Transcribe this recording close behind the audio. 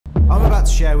about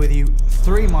to share with you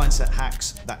 3 mindset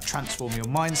hacks that transform your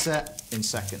mindset in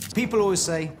seconds. People always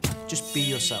say, just be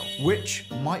yourself, which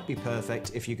might be perfect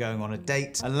if you're going on a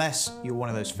date, unless you're one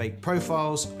of those fake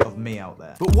profiles of me out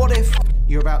there. But what if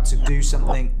you're about to do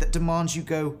something that demands you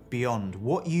go beyond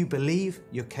what you believe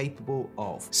you're capable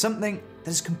of? Something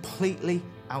that is completely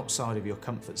outside of your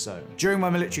comfort zone. During my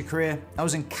military career, I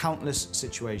was in countless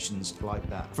situations like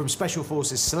that. From special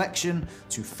forces selection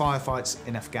to firefights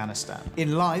in Afghanistan.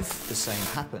 In life, the same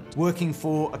happened. Working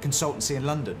for a consultancy in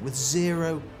London with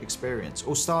 0 experience,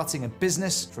 or starting a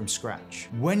business from scratch.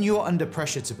 When you're under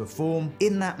pressure to perform,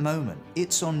 in that moment,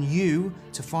 it's on you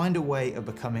to find a way of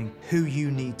becoming who you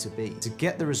need to be to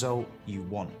get the result you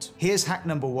want. Here's hack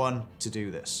number 1 to do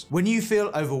this. When you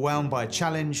feel overwhelmed by a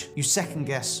challenge, you second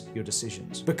guess your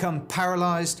decisions. Become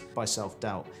paralyzed by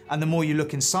self-doubt. And the more you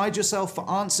look inside yourself for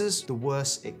answers, the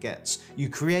worse it gets. You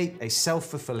create a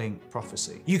self-fulfilling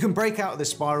prophecy. You can break out of this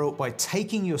spiral by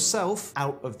taking yourself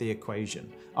out of the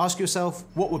equation. Ask yourself,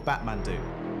 what would Batman do?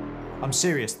 I'm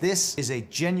serious, this is a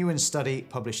genuine study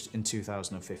published in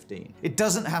 2015. It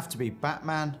doesn't have to be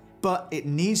Batman, but it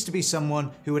needs to be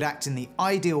someone who would act in the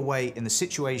ideal way in the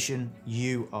situation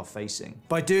you are facing.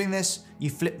 By doing this, you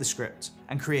flip the script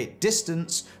and create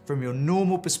distance from your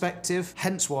normal perspective,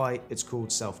 hence why it's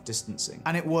called self-distancing.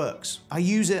 And it works. I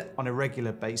use it on a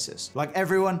regular basis. Like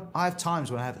everyone, I have times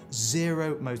when I have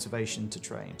 0 motivation to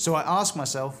train. So I ask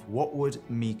myself, what would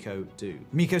Miko do?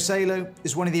 Miko Salo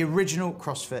is one of the original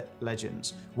CrossFit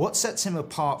legends. What sets him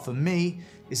apart for me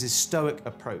is his stoic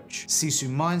approach, Sisu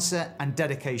mindset, and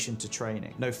dedication to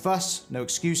training. No fuss, no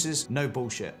excuses, no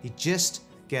bullshit. He just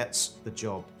gets the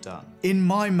job done. In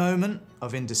my moment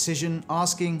of indecision,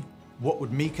 asking, what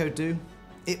would Miko do?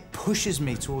 It pushes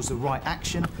me towards the right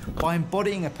action by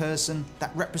embodying a person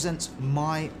that represents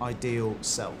my ideal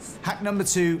self. Hack number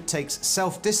 2 takes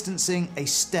self-distancing a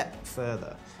step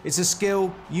further. It's a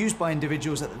skill used by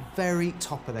individuals at the very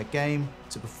top of their game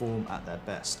to perform at their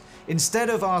best. Instead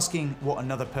of asking what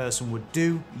another person would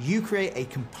do, you create a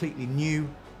completely new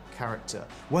character,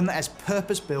 one that is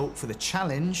purpose-built for the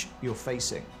challenge you're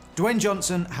facing. Dwayne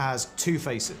Johnson has 2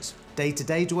 faces.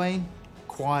 Day-to-day Dwayne,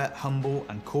 quiet, humble,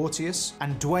 and courteous,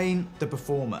 and Dwayne the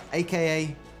performer,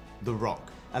 aka The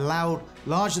Rock, a loud,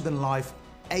 larger-than-life,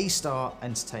 A-star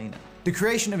entertainer. The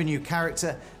creation of a new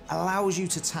character allows you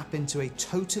to tap into a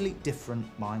totally different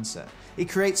mindset. It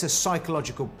creates a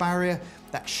psychological barrier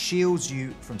that shields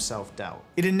you from self-doubt.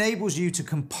 It enables you to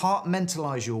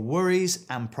compartmentalize your worries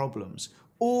and problems,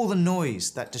 all the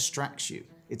noise that distracts you.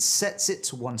 It sets it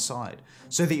to one side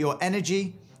so that your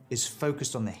energy is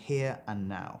focused on the here and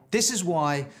now. This is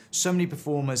why so many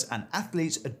performers and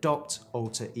athletes adopt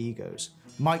alter egos.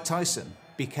 Mike Tyson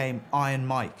became Iron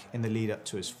Mike in the lead up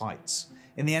to his fights.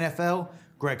 In the NFL,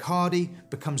 Greg Hardy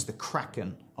becomes the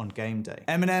Kraken on game day.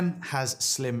 Eminem has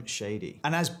Slim Shady.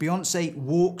 And as Beyonce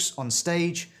walks on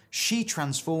stage, she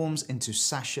transforms into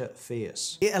Sasha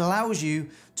Fierce. It allows you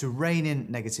to rein in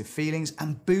negative feelings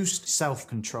and boost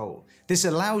self-control. This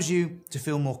allows you to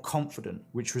feel more confident,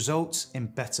 which results in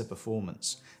better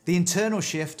performance. The internal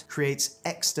shift creates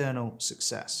external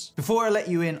success. Before I let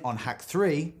you in on hack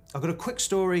 3, I've got a quick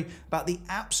story about the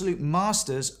absolute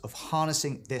masters of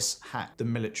harnessing this hack, the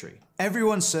military.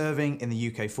 Everyone serving in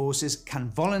the UK forces can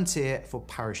volunteer for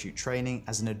parachute training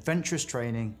as an adventurous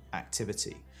training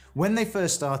activity. When they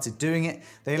first started doing it,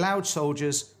 they allowed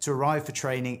soldiers to arrive for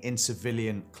training in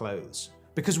civilian clothes.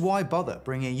 Because why bother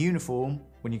bringing a uniform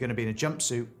when you're going to be in a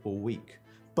jumpsuit all week?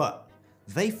 But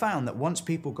they found that once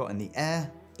people got in the air,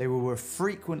 they were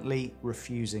frequently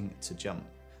refusing to jump.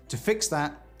 To fix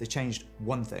that, they changed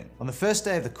one thing. On the first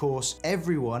day of the course,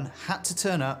 everyone had to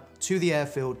turn up to the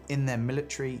airfield in their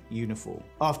military uniform.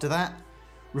 After that,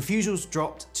 refusals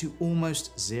dropped to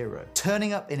almost 0.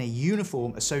 Turning up in a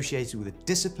uniform associated with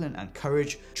discipline and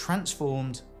courage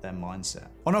transformed their mindset.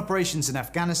 On operations in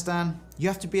Afghanistan, you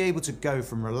have to be able to go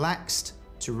from relaxed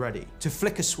to ready, to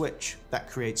flick a switch that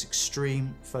creates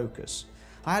extreme focus.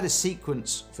 I had a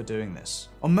sequence for doing this.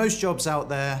 On most jobs out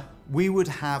there, we would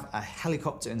have a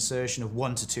helicopter insertion of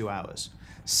 1 to 2 hours.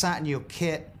 Sat in your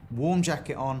kit, warm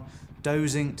jacket on,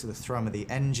 dozing to the thrum of the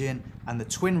engine and the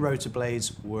twin rotor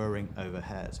blades whirring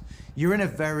overhead. You're in a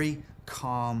very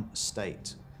calm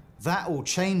state. That all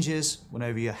changes when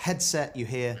over your headset you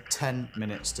hear 10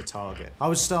 minutes to target. I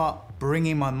would start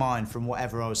bringing my mind from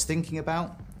whatever I was thinking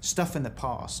about stuff in the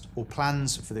past, or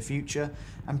plans for the future,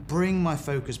 and bring my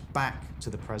focus back to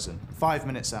the present. 5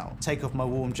 minutes out, take off my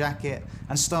warm jacket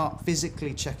and start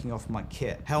physically checking off my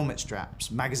kit. Helmet straps,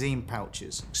 magazine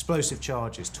pouches, explosive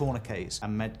charges, tourniquets,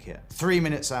 and med kit. 3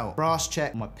 minutes out, brass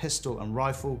check my pistol and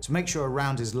rifle to make sure a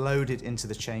round is loaded into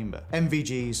the chamber.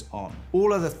 MVG's on.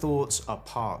 All other thoughts are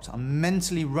parked. I'm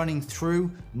mentally running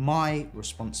through my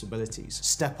responsibilities.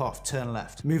 Step off, turn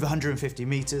left, move 150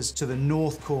 meters to the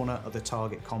north corner of the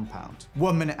target compound.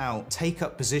 1 minute out, take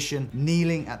up position,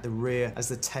 kneeling at the rear as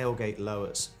the tailgate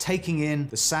lowers, taking in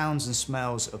the sounds and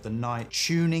smells of the night,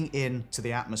 tuning in to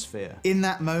the atmosphere. In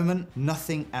that moment,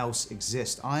 nothing else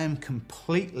exists. I am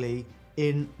completely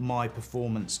in my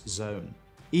performance zone.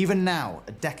 Even now,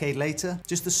 a decade later,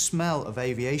 just the smell of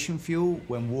aviation fuel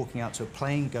when walking out to a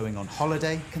plane going on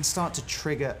holiday can start to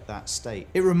trigger that state.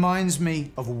 It reminds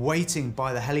me of waiting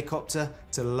by the helicopter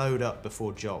to load up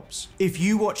before jobs. If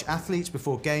you watch athletes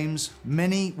before games,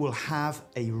 many will have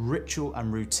a ritual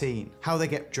and routine. How they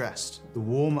get dressed, the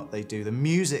warm-up they do, the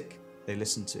music they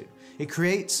listen to. It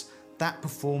creates that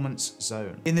performance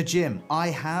zone. In the gym, I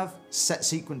have set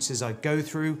sequences I go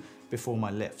through before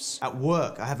my lifts. At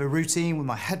work, I have a routine with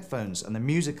my headphones and the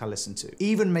music I listen to.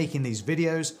 Even making these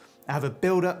videos, I have a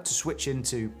build up to switch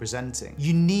into presenting.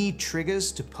 You need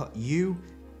triggers to put you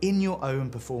in your own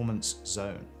performance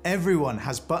zone. Everyone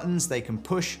has buttons they can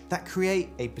push that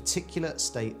create a particular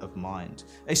state of mind.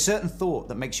 A certain thought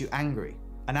that makes you angry,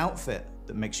 an outfit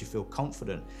that makes you feel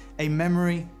confident, a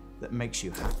memory that makes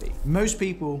you happy. Most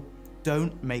people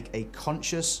don't make a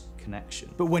conscious connection,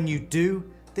 but when you do,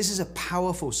 this is a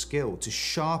powerful skill to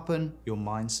sharpen your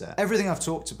mindset. Everything I've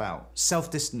talked about,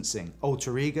 self-distancing,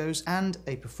 alter egos, and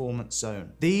a performance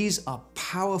zone. These are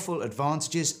powerful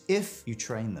advantages if you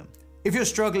train them. If you're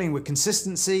struggling with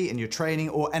consistency in your training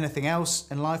or anything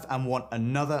else in life and want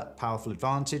another powerful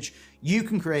advantage, you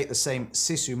can create the same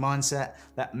Sisu mindset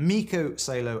that Mikko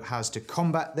Salo has to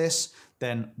combat this,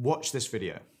 then watch this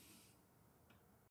video.